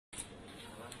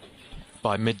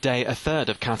By midday, a third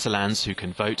of Catalans who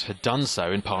can vote had done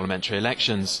so in parliamentary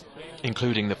elections,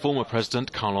 including the former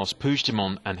president Carlos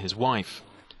Puigdemont and his wife.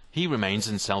 He remains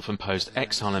in self-imposed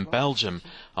exile in Belgium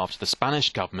after the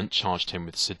Spanish government charged him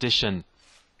with sedition.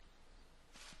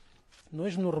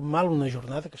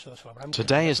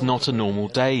 Today is not a normal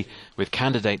day, with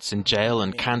candidates in jail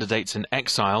and candidates in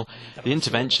exile, the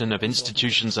intervention of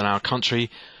institutions in our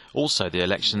country. Also, the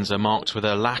elections are marked with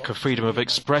a lack of freedom of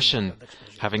expression.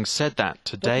 Having said that,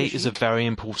 today is a very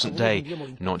important day,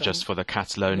 not just for the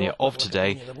Catalonia of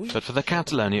today, but for the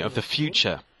Catalonia of the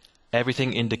future.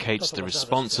 Everything indicates the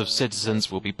response of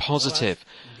citizens will be positive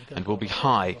and will be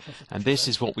high, and this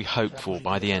is what we hope for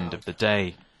by the end of the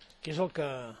day.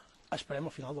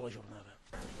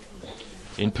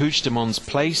 In Puigdemont's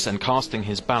place and casting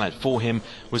his ballot for him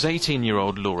was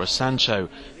 18-year-old Laura Sancho,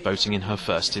 voting in her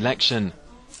first election.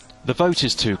 The vote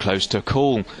is too close to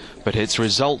call, but its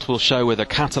result will show whether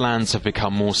Catalans have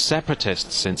become more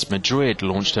separatist since Madrid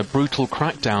launched a brutal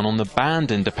crackdown on the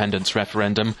banned independence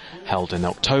referendum held in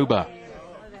October.